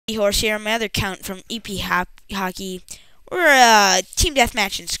StickySeahorse here on my other account from Hockey. We're Team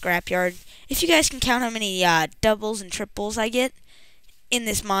Deathmatch in Scrapyard. If you guys can count how many doubles and triples I get in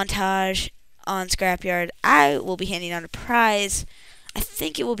this montage on Scrapyard, I will be handing out a prize. I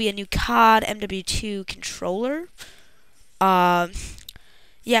think it will be a new COD MW2 controller.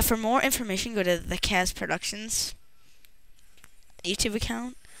 Yeah, for more information, go to the Kaz Productions YouTube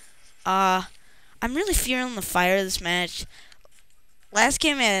account. I'm really feeling the fire of this match. Last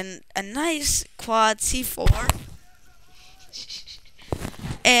game I had a nice quad C4.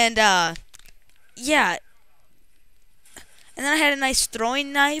 And, yeah. And then I had a nice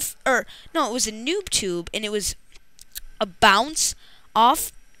throwing knife. Or, no, it was a noob tube. And it was a bounce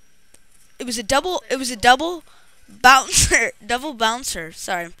off. It was a double bouncer. Double bouncer.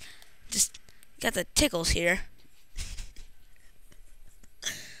 Sorry. Just got the tickles here.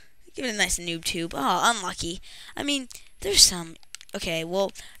 Give it a nice noob tube. Oh, unlucky. I mean, there's some... Okay,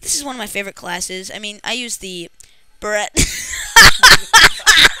 well, this is one of my favorite classes. I mean, I use the Brett...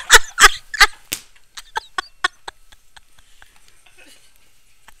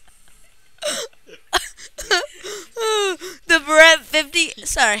 the Brett 50...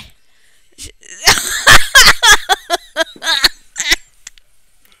 Sorry.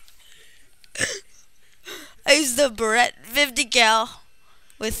 I use the Brett 50 cal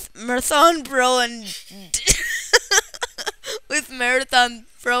with Marathon Pro and... with Marathon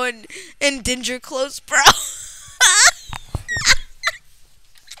Pro and Danger Close Pro.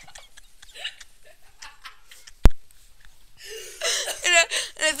 and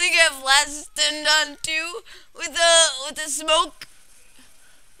I think I have Last Stand on too with the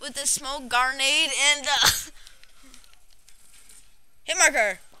smoke grenade and hit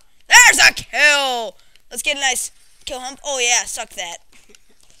marker. There's a kill. Let's get a nice kill hump. Oh yeah, suck that.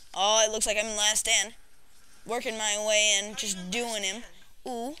 Oh, it looks like I'm in Last Stand. Working my way in, just doing him.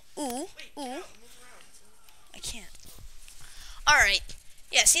 Ooh, ooh, ooh. I can't. Alright.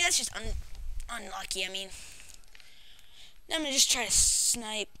 Yeah, see, that's just unlucky. I mean, now I'm going to just try to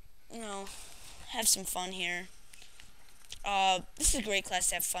snipe, you know, have some fun here. This is a great class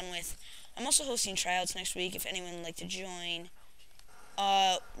to have fun with. I'm also hosting tryouts next week if anyone would like to join.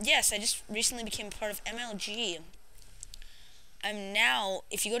 Yes, I just recently became a part of MLG. I'm now,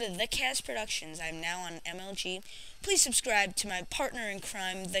 if you go to the Kaz Productions, I'm now on MLG. Please subscribe to my partner in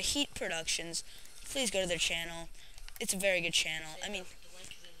crime, The Heat Productions. Please go to their channel. It's a very good channel. I mean,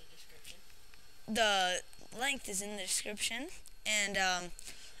 the link is in the description, and I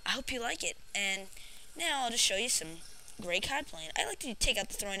hope you like it. And now I'll just show you some great COD playing. I like to take out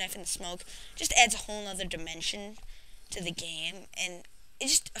the throwing knife and the smoke. Just adds a whole other dimension to the game, and it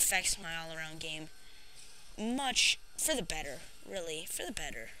just affects my all-around game much for the better, really, for the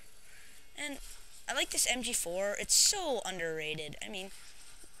better. And I like this MG4. It's so underrated. I mean,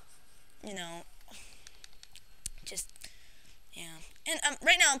 you know, just, yeah. And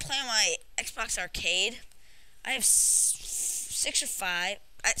right now I'm playing my Xbox Arcade. I have six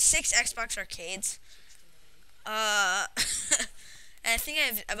Xbox Arcades. And I think I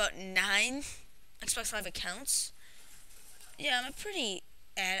have about 9 Xbox Live accounts. Yeah, I'm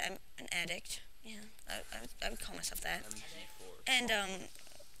I'm an addict. Yeah, I would call myself that. And,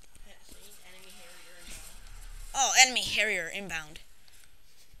 oh, enemy Harrier inbound.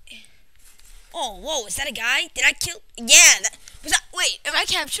 Oh, whoa, is that a guy? Did I kill? Yeah, wait, am I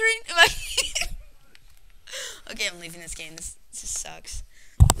capturing? Okay, I'm leaving this game. This just sucks.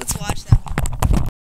 Let's watch that.